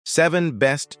7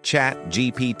 Best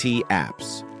ChatGPT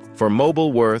Apps for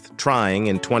Mobile Worth Trying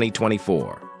in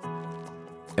 2024.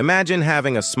 Imagine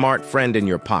having a smart friend in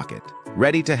your pocket,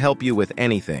 ready to help you with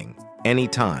anything,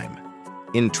 anytime.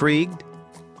 Intrigued?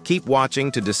 Keep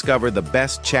watching to discover the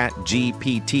best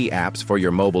ChatGPT apps for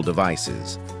your mobile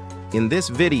devices. In this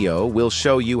video, we'll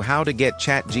show you how to get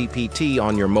ChatGPT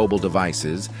on your mobile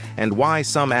devices and why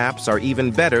some apps are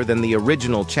even better than the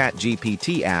original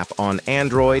ChatGPT app on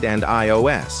Android and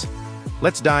iOS.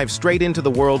 Let's dive straight into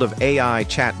the world of AI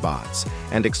chatbots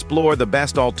and explore the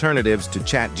best alternatives to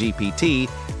ChatGPT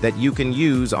that you can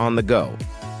use on the go.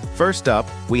 First up,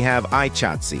 we have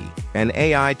Aichatsy, an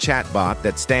AI chatbot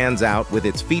that stands out with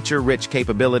its feature-rich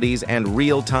capabilities and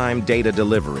real-time data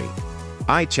delivery.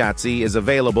 Aichatsy is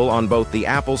available on both the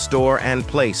Apple Store and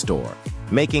Play Store,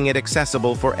 making it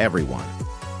accessible for everyone.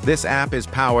 This app is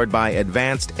powered by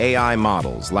advanced AI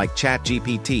models like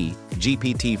ChatGPT,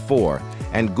 GPT-4,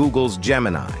 and Google's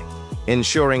Gemini,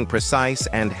 ensuring precise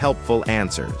and helpful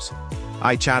answers.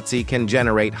 Aichatsy can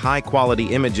generate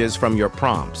high-quality images from your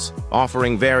prompts,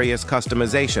 offering various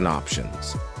customization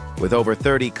options. With over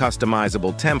 30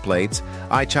 customizable templates,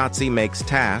 Aichatsy makes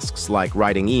tasks like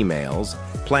writing emails,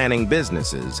 planning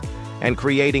businesses, and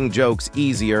creating jokes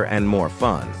easier and more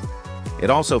fun. It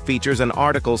also features an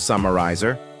article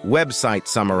summarizer, website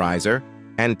summarizer,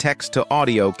 and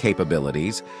text-to-audio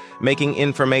capabilities, making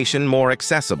information more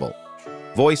accessible.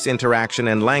 Voice interaction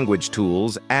and language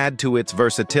tools add to its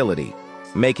versatility,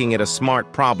 making it a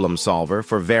smart problem solver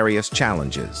for various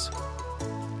challenges.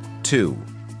 2.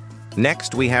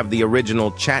 Next, we have the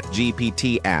original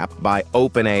ChatGPT app by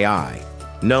OpenAI,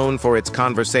 known for its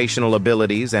conversational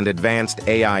abilities and advanced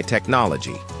AI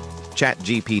technology.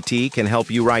 ChatGPT can help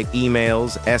you write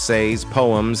emails, essays,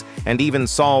 poems, and even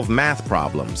solve math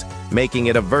problems, making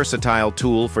it a versatile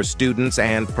tool for students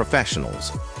and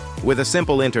professionals. With a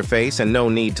simple interface and no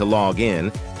need to log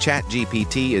in,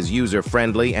 ChatGPT is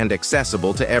user-friendly and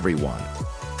accessible to everyone.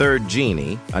 Third,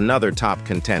 Genie, another top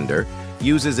contender,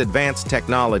 uses advanced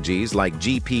technologies like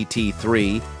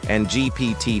GPT-3 and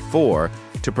GPT-4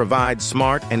 to provide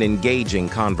smart and engaging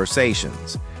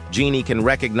conversations. Genie can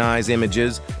recognize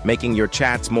images, making your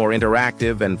chats more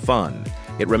interactive and fun.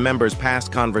 It remembers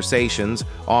past conversations,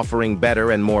 offering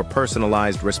better and more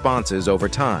personalized responses over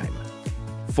time.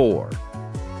 4.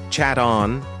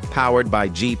 ChatOn, powered by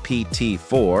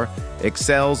GPT-4,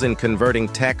 excels in converting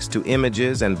text to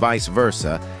images and vice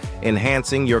versa,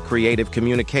 enhancing your creative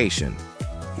communication.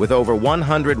 With over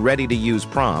 100 ready-to-use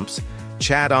prompts,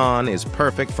 ChatOn is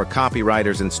perfect for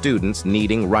copywriters and students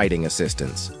needing writing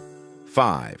assistance.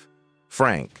 5.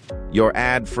 Frank, your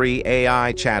ad-free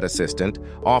AI chat assistant,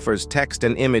 offers text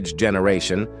and image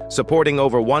generation, supporting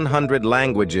over 100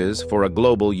 languages for a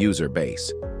global user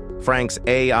base. Frank's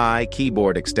AI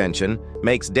keyboard extension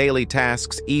makes daily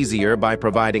tasks easier by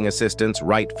providing assistance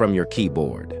right from your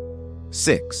keyboard.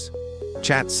 6.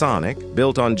 ChatSonic,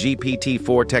 built on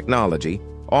GPT-4 technology,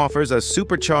 offers a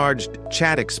supercharged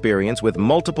chat experience with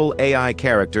multiple AI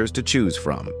characters to choose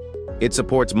from. It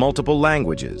supports multiple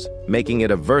languages, making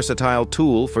it a versatile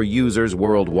tool for users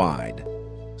worldwide.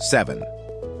 7.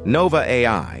 Nova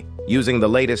AI, using the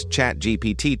latest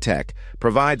ChatGPT tech,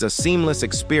 provides a seamless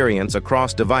experience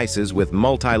across devices with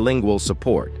multilingual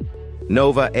support.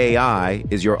 Nova AI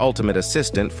is your ultimate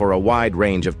assistant for a wide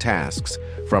range of tasks,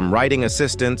 from writing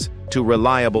assistance to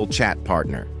reliable chat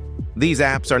partner. These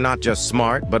apps are not just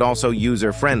smart, but also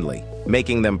user-friendly,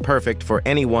 making them perfect for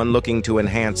anyone looking to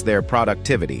enhance their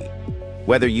productivity.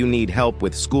 Whether you need help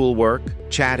with schoolwork,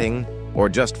 chatting, or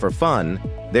just for fun,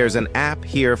 there's an app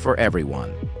here for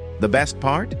everyone. The best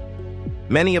part?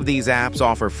 Many of these apps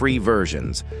offer free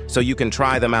versions, so you can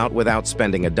try them out without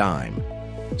spending a dime.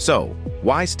 So,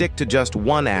 why stick to just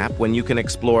one app when you can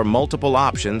explore multiple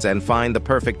options and find the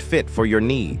perfect fit for your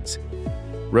needs?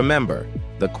 Remember,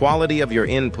 the quality of your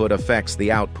input affects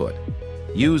the output.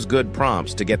 Use good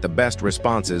prompts to get the best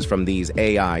responses from these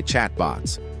AI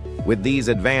chatbots. With these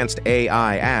advanced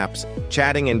AI apps,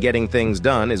 chatting and getting things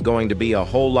done is going to be a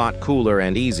whole lot cooler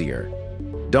and easier.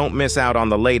 Don't miss out on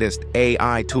the latest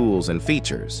AI tools and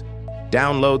features.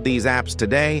 Download these apps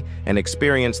today and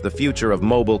experience the future of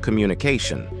mobile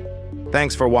communication.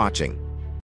 Thanks for watching.